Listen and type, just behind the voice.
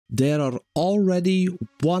There are already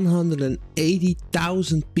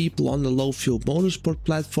 180,000 people on the Low Fuel Motorsport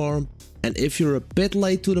platform, and if you're a bit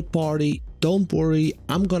late to the party, don't worry,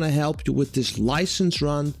 I'm gonna help you with this license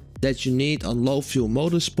run that you need on Low Fuel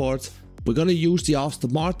Motorsport. We're gonna use the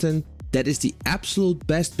Aston Martin. That is the absolute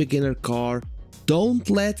best beginner car. Don't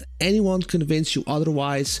let anyone convince you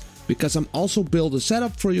otherwise, because I'm also build a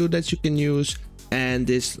setup for you that you can use, and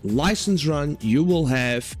this license run you will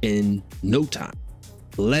have in no time.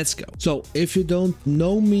 Let's go. So if you don't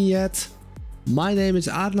know me yet, my name is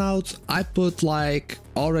Arnoud. I put like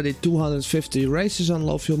already 250 races on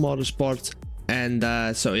Low Fuel Motorsport, and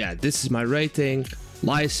so yeah, this is my rating,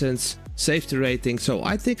 license, safety rating, so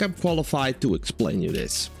I think I'm qualified to explain you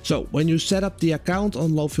this. So when you set up the account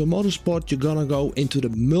on Low Fuel Motorsport, you're gonna go into the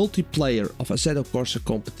multiplayer of Assetto Corsa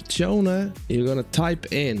Competizione. You're gonna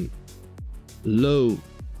type in Low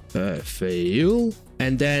Fuel,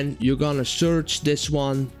 and then you're gonna search this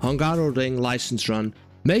one, Hungaroring license run.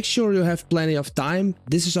 Make sure you have plenty of time.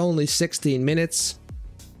 This is only 16 minutes.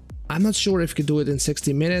 I'm not sure if you can do it in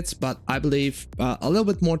 60 minutes, but I believe a little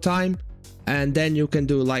bit more time, and then you can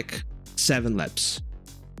do like 7 laps.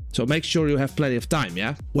 So make sure you have plenty of time,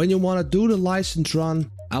 yeah? When you want to do the license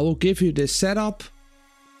run, I will give you this setup.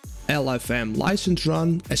 LFM license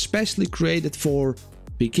run, especially created for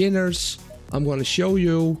beginners. I'm going to show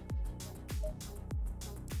you.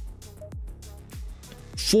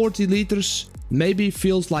 40 liters maybe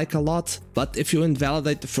feels like a lot, but if you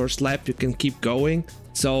invalidate the first lap, you can keep going.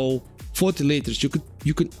 So 40 liters,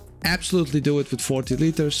 you could absolutely do it with 40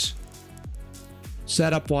 liters.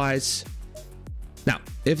 Setup wise, now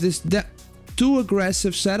if this too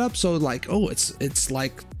aggressive setup, so like, oh, it's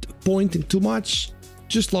like pointing too much,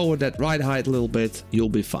 just lower that ride height a little bit, you'll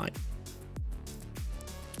be fine.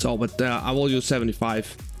 So but I will use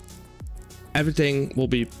 75. Everything will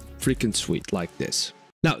be freaking sweet like this.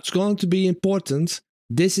 Now it's going to be important,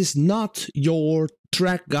 this is not your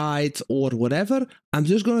track guide or whatever. I'm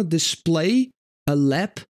just going to display a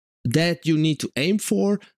lap that you need to aim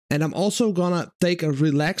for. And I'm also gonna take a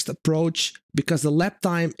relaxed approach because the lap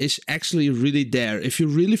time is actually really there. If you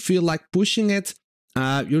really feel like pushing it,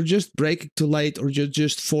 you're just braking too late or you're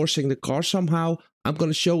just forcing the car somehow. I'm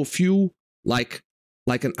gonna show a few, like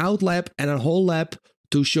an out lap and a whole lap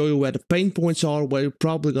to show you where the pain points are, where you're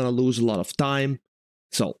probably gonna lose a lot of time.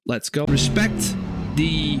 So let's go. Respect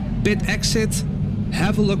the pit exit.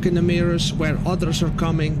 Have a look in the mirrors where others are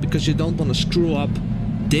coming because you don't want to screw up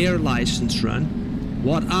their license run.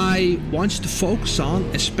 What I want you to focus on,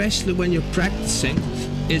 especially when you're practicing,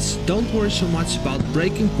 is don't worry so much about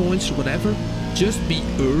braking points or whatever. Just be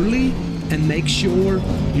early and make sure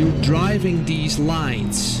you're driving these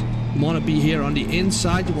lines. You want to be here on the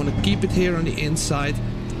inside, you want to keep it here on the inside,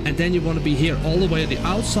 and then you want to be here all the way on the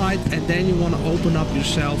outside, and then you want to open up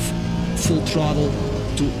yourself full throttle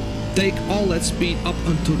to take all that speed up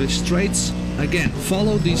onto the straights. Again,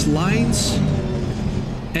 follow these lines.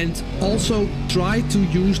 And also try to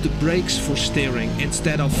use the brakes for steering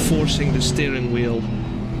instead of forcing the steering wheel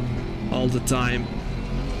all the time.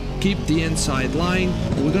 Keep the inside line.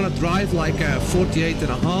 We're gonna drive like a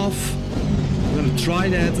 48.5. We're gonna try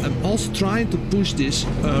that. I'm also trying to push this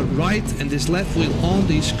right and this left wheel on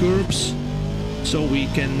these curbs so we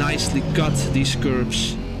can nicely cut these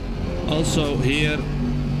curbs. Also here,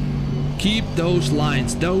 keep those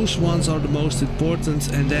lines. Those ones are the most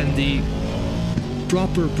important, and then the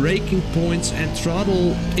proper braking points and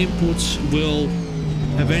throttle inputs will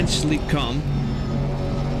eventually come.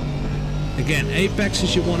 Again,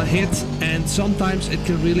 apexes you want to hit, and sometimes it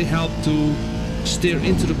can really help to steer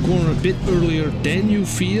into the corner a bit earlier than you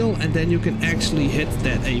feel, and then you can actually hit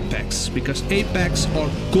that apex, because apex are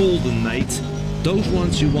golden, mate. Those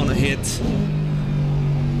ones you want to hit.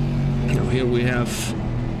 Now here we have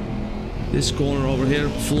this corner over here,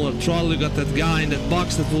 full throttle. You got that guy in that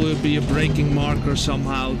box that will be a braking marker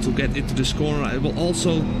somehow to get into this corner. I will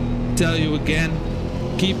also tell you again,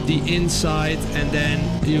 keep the inside and then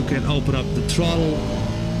you can open up the throttle.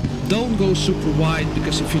 Don't go super wide,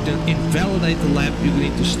 because if you then invalidate the lap, you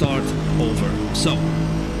need to start over. So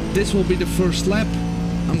this will be the first lap.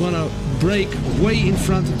 I'm gonna brake way in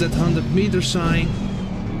front of that 100-meter sign,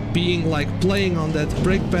 being like playing on that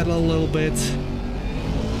brake pedal a little bit.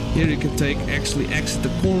 Here you can actually exit the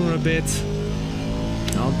corner a bit.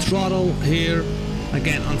 I'll throttle here.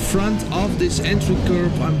 Again, on front of this entry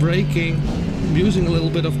curve, I'm braking. I'm using a little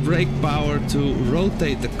bit of brake power to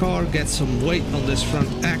rotate the car, get some weight on this front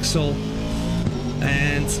axle,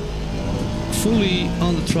 and fully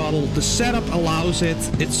on the throttle. The setup allows it.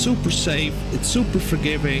 It's super safe. It's super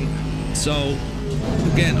forgiving. So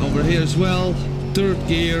again, over here as well, third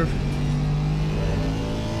gear.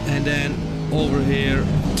 And then over here,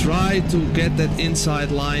 try to get that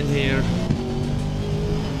inside line here.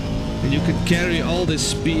 And you can carry all this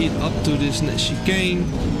speed up to this chicane.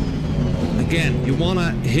 Again, you want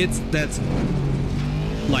to hit that,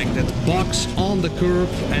 like that box on the curb,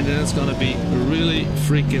 and then it's gonna be really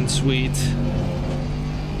freaking sweet.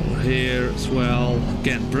 Over here as well.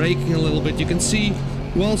 Again, braking a little bit. You can see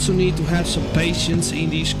you also need to have some patience in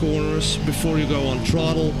these corners before you go on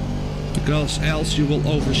throttle, because else you will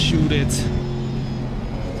overshoot it.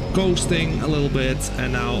 Coasting a little bit,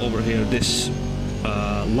 and now over here this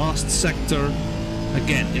last sector,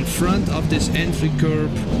 again in front of this entry curb.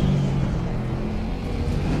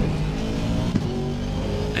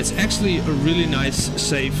 It's actually a really nice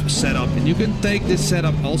safe setup, and you can take this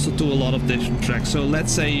setup also to a lot of different tracks. So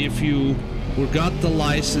let's say if you got the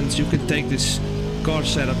license, you can take this car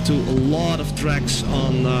setup to a lot of tracks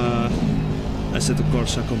on Assetto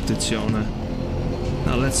Corsa Competizione.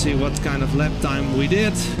 Now let's see what kind of lap time we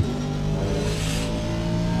did.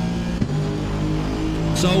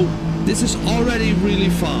 So this is already really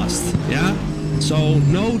fast, yeah? So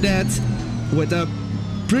know that with a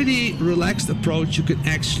pretty relaxed approach you can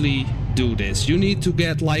actually do this. You need to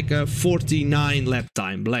get like a 49 lap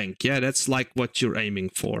time blank, yeah? That's like what you're aiming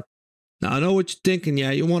for. Now I know what you're thinking,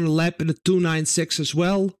 yeah? You want to lap in a 296 as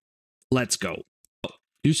well? Let's go.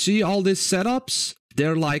 You see all these setups?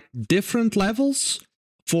 They're like different levels.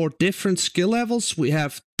 For different skill levels, we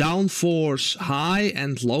have downforce high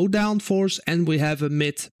and low downforce, and we have a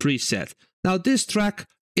mid preset. Now this track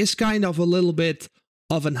is kind of a little bit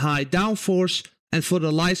of a high downforce, and for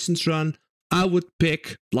the license run I would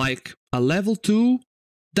pick like a level 2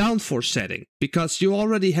 downforce setting, because you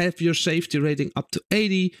already have your safety rating up to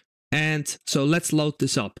 80. And so let's load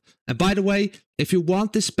this up. And by the way, if you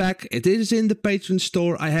want this pack, it is in the Patreon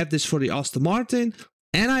store. I have this for the Aston Martin,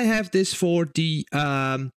 and I have this for the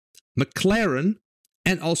McLaren,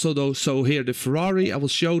 and also those. So here the Ferrari. I will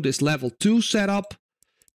show this level 2 setup.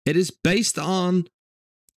 It is based on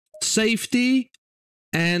safety,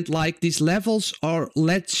 and like these levels are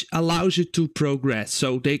allows you to progress.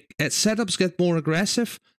 So they setups get more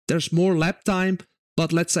aggressive. There's more lap time,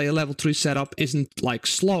 but let's say a level 3 setup isn't like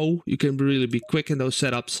slow. You can really be quick in those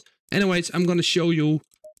setups. Anyways, I'm gonna show you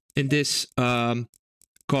in this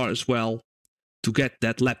car as well to get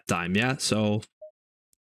that lap time, yeah? So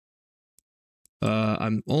I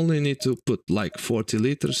only need to put like 40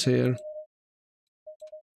 liters here.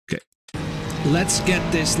 Okay, let's get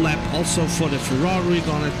this lap also for the Ferrari.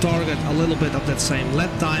 Gonna target a little bit of that same lap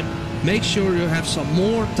time. Make sure you have some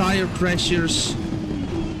more tire pressures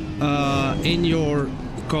in your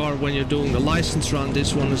car when you're doing the license run.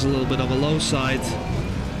 This one is a little bit of a low side.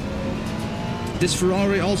 This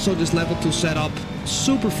Ferrari also, this level 2 setup,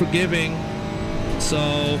 super forgiving.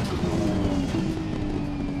 So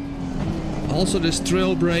also this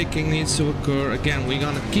trail braking needs to occur. Again, we're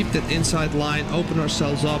gonna keep that inside line, open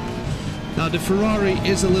ourselves up. Now the Ferrari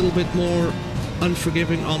is a little bit more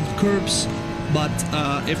unforgiving on curbs, but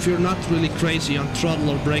if you're not really crazy on throttle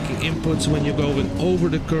or braking inputs when you're going over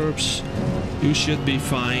the curbs, you should be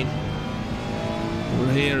fine.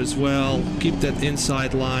 Over here as well, keep that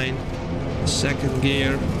inside line. Second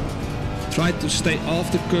gear. Try to stay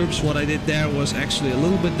off the curbs. What I did there was actually a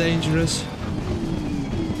little bit dangerous.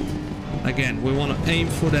 Again, we want to aim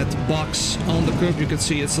for that box on the curb. You can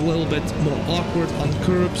see it's a little bit more awkward on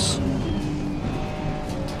curbs.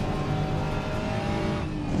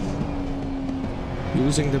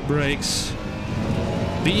 Using the brakes.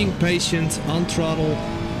 Being patient on throttle.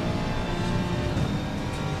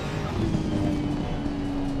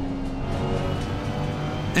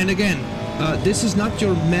 And again, this is not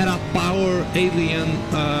your meta power alien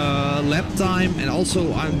lap time, and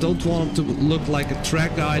also I don't want it to look like a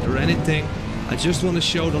track guide or anything. I just want to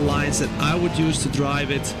show the lines that I would use to drive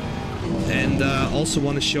it, and also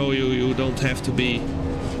want to show you don't have to be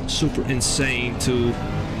super insane to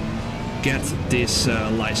get this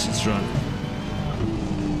license run.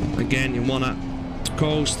 Again, you want to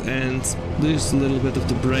coast and lose a little bit of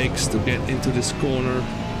the brakes to get into this corner.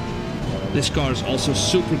 This car is also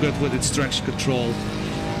super good with its traction control.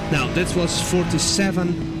 Now, that was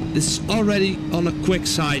 47. This is already on a quick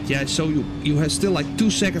side, yeah, so you have still like 2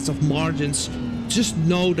 seconds of margins. Just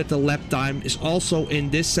know that the lap time is also in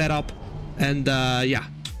this setup. And yeah,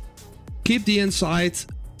 keep the inside,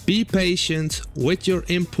 be patient with your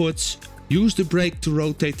inputs, use the brake to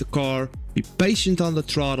rotate the car, be patient on the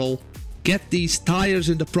throttle, get these tires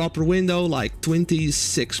in the proper window, like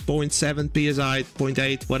 26.7 psi,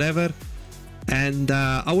 0.8, whatever. And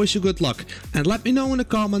I wish you good luck. And let me know in the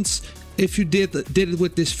comments if you did it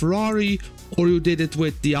with this Ferrari or you did it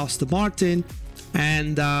with the Aston Martin.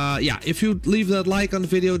 And yeah, if you leave that like on the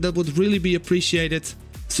video, that would really be appreciated.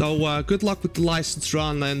 So good luck with the license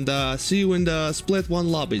run, and see you in the split 1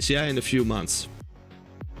 lobbies, yeah, in a few months.